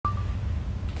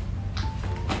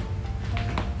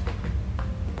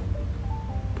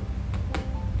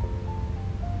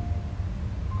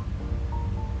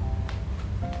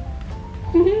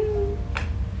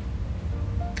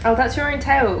Oh, that's your own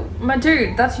tail. My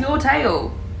dude, that's your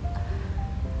tail.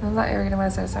 I was like, Irina,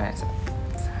 I'm so sorry.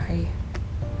 Sorry.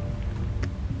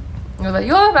 I was like,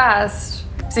 you're the best.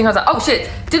 Seeing concert. Oh shit,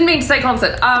 didn't mean to say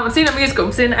concert. I'm seeing a musical.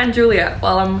 I'm seeing and Juliet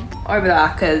while I'm over there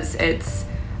because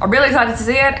I'm really excited to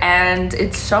see it and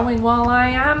it's showing while I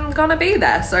am gonna be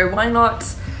there. So why not?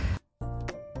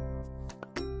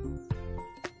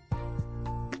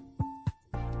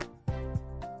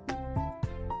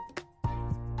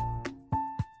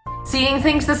 Seeing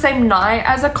things the same night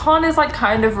as a con is like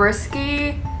kind of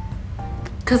risky.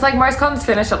 Because like most cons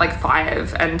finish at like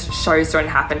 5 and shows don't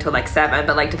happen till like 7,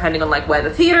 but like depending on like where the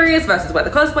theater is versus where the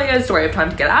cosplay is, do I have time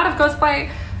to get out of cosplay?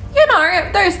 You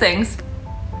know, those things.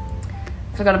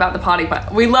 Forgot about the party,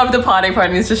 but we love the party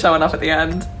ponies just showing up at the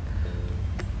end.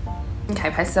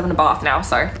 Okay, Pace is having a bath now,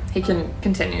 so he can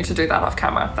continue to do that off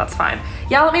camera. That's fine.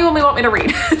 Yell at me when we want me to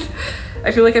read.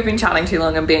 I feel like I've been chatting too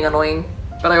long and being annoying,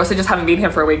 but I also just haven't been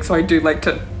here for a week, so I do like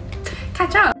to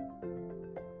catch up.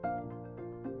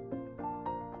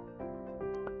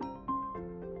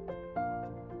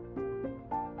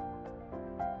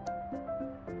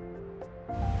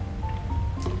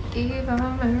 Even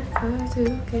America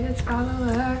to kids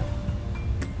follower.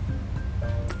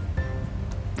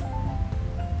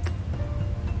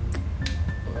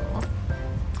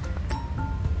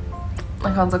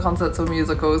 Like concerts or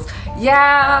musicals.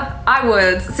 Yeah, I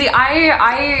would. See,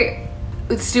 I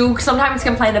still sometimes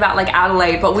complain about like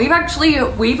Adelaide, but we've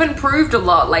improved a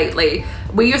lot lately.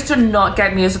 We used to not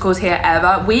get musicals here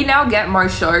ever. We now get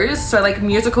most shows, so like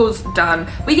musicals done.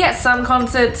 We get some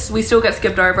concerts, we still get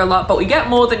skipped over a lot, but we get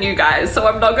more than you guys, so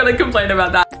I'm not gonna complain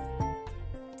about that.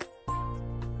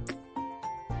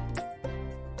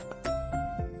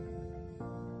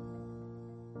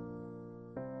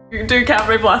 You do count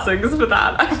my blessings for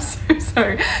that. I'm so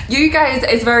sorry. You guys,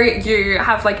 you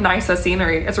have like nicer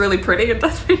scenery. It's really pretty. It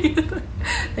does me.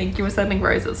 Thank you for sending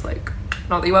roses. Like,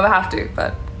 not that you ever have to,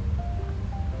 but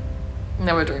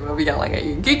never dream of yelling at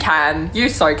you. You can. You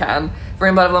so can.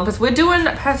 Rainbow of Olympus. We're doing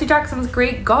Percy Jackson's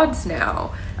Greek Gods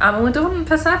now. And we're doing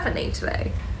Persephone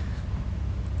today.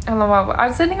 And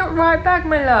I'm sending it right back,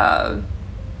 my love.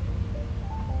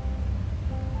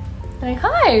 Like,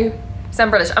 hi. So I'm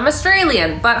British. I'm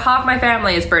Australian, but half my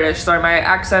family is British, so my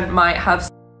accent might have.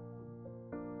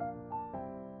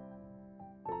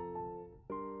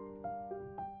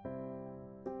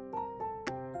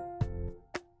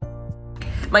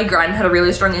 My gran had a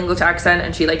really strong English accent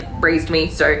and she like raised me,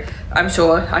 so I'm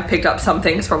sure I picked up some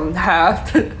things from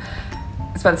her.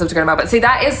 Expensive to go to Melbourne. See,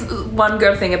 that is one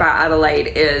good thing about Adelaide,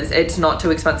 is it's not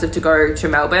too expensive to go to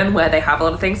Melbourne where they have a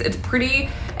lot of things. It's pretty,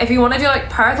 if you want to do like,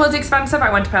 Perth was expensive. I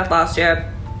went to Perth last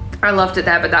year. I loved it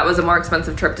there, but that was a more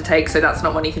expensive trip to take, so that's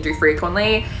not one you can do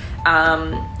frequently.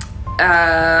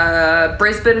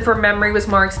 Brisbane from memory was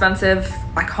more expensive.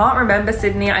 I can't remember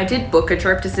Sydney. I did book a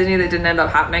trip to Sydney that didn't end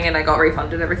up happening and I got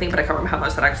refunded everything, but I can't remember how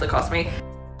much that actually cost me.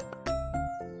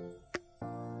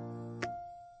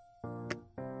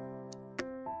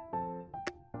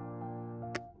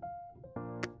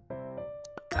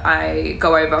 I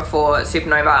go over for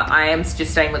Supernova. I am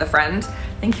just staying with a friend.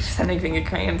 Thank you for sending finger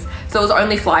creams. So it was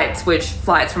only flights, which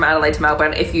flights from Adelaide to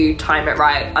Melbourne, if you time it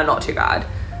right, are not too bad.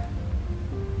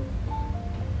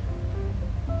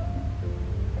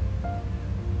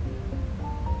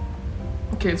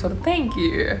 Okay, so thank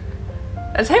you.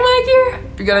 Hey Maggie!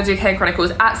 You're gonna do K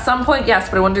Chronicles at some point, yes,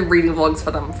 but I want to do reading vlogs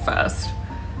for them first.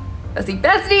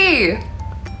 Bestie!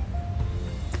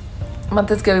 Month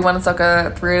is good, we won in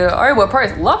soccer 3-0. Oh, we're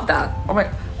pros, love that. Oh my,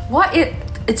 what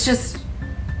it's just,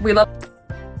 we love.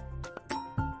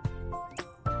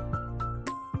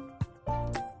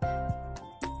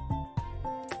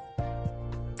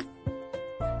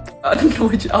 I don't know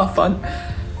which are fun.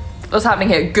 What's happening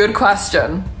here? Good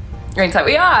question. You're inside,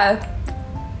 we are.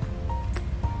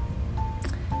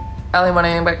 Early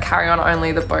morning, but carry on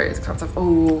only, the boat is expensive.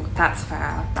 Oh, that's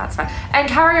fair, that's fair. And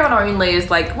carry on only is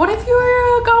like, what if you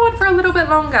were going for a little bit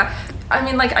longer? I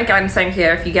mean, like, again, same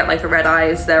here, if you get like the red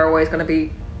eyes, they're always gonna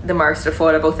be the most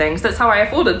affordable things. That's how I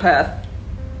afforded Perth.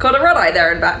 Got a red eye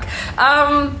there and back.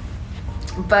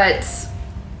 But,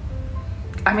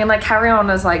 I mean, like, carry on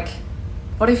is like,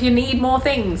 what if you need more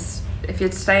things? If you're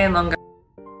staying longer?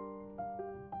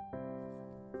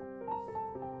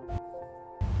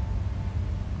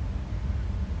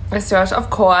 Mr. Rush, of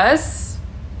course.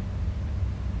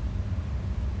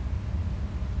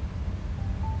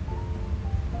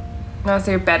 No,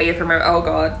 so Betty from her. Oh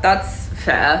god, that's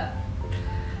fair.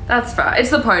 That's fair. It's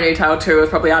the ponytail too, is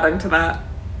probably adding to that.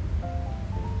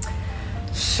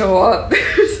 Sure.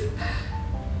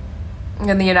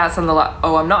 And the announcement,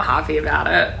 oh, I'm not happy about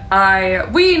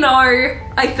it. We know,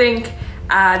 I think,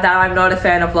 that I'm not a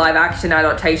fan of live action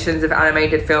adaptations of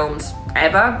animated films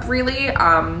ever, really.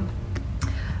 I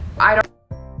don't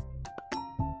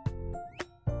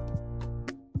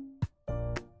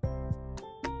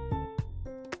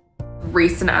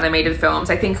recent animated films.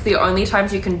 I think the only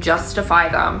times you can justify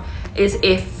them is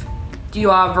if you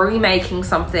are remaking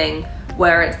something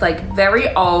where it's like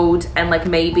very old and like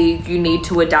maybe you need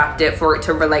to adapt it for it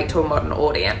to relate to a modern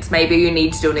audience. Maybe you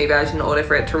need to do a new version in order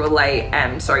for it to relate,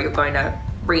 and so you're going to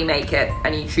remake it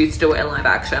and you choose to do it in live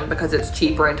action because it's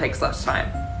cheaper and takes less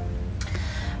time.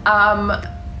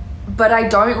 But I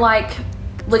don't like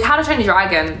How to Train Your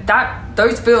Dragon,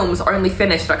 those films only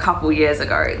finished a couple years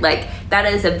ago. Like, that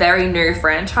is a very new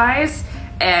franchise,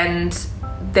 and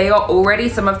they are already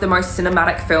some of the most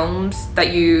cinematic films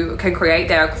that you can create.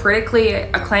 They are critically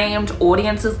acclaimed,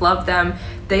 audiences love them.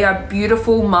 They are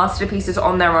beautiful masterpieces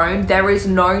on their own. There is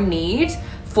no need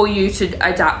for you to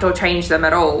adapt or change them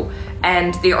at all.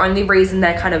 And the only reason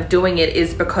they're kind of doing it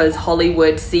is because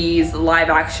Hollywood sees live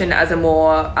action as a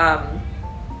more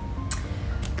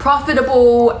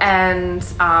profitable and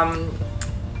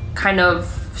kind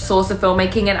of source of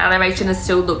filmmaking, and animation is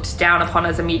still looked down upon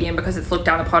as a medium because it's looked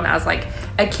down upon as like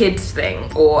a kid's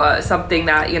thing or something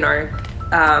that, you know,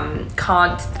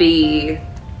 can't be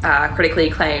critically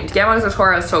acclaimed. Guillermo del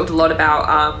Toro has talked a lot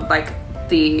about like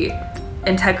the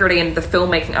integrity and the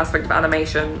filmmaking aspect of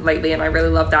animation lately, and I really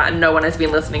love that, and no one has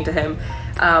been listening to him.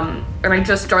 And I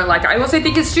just don't like it. I also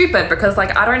think it's stupid because,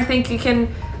 like, I don't think you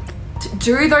can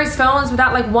do those films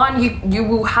without, like, one, you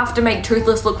will have to make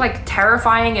Toothless look like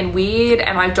terrifying and weird,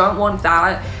 and I don't want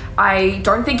that. I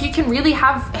don't think you can really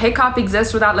have Hiccup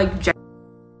exist without, like,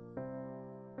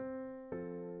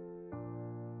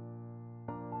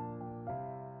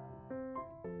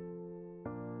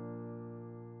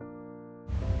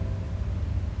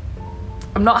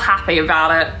 I'm not happy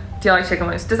about it. Do you like chicken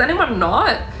wings? Does anyone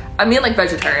not? I mean, like,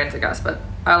 vegetarians, I guess, but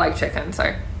I like chicken,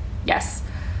 so yes.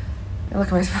 Look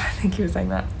at my spot. I think he was saying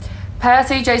that.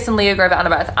 Percy, Jason, Leo, Grover,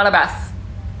 Annabeth. Annabeth.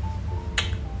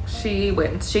 She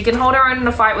wins. She can hold her own in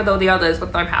a fight with all the others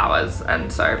with no powers,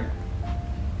 and so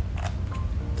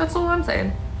that's all I'm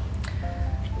saying.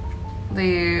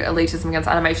 The elitism against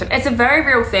animation. It's a very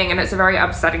real thing, and it's a very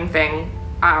upsetting thing.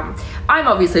 I'm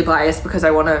obviously biased because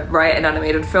I want to write an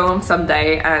animated film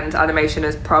someday, and animation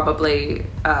is probably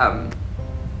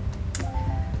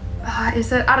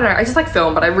is it? I don't know. I just like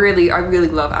film, but I really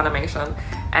love animation,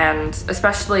 and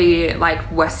especially like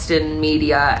Western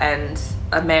media and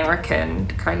American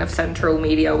kind of central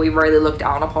media. We really look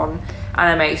down upon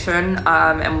animation,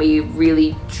 and we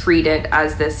really treat it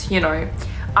as this, you know,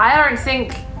 I don't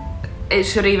think it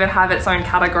should even have its own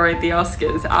category at the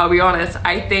Oscars. I'll be honest.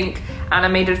 I think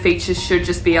animated features should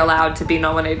just be allowed to be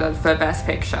nominated for Best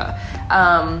Picture.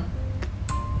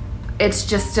 It's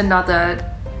just another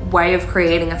way of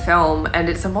creating a film, and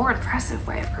it's a more impressive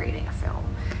way of creating a film,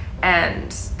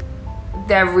 and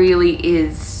there really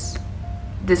is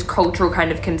this cultural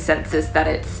kind of consensus that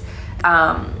it's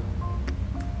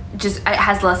it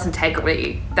has less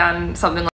integrity than something like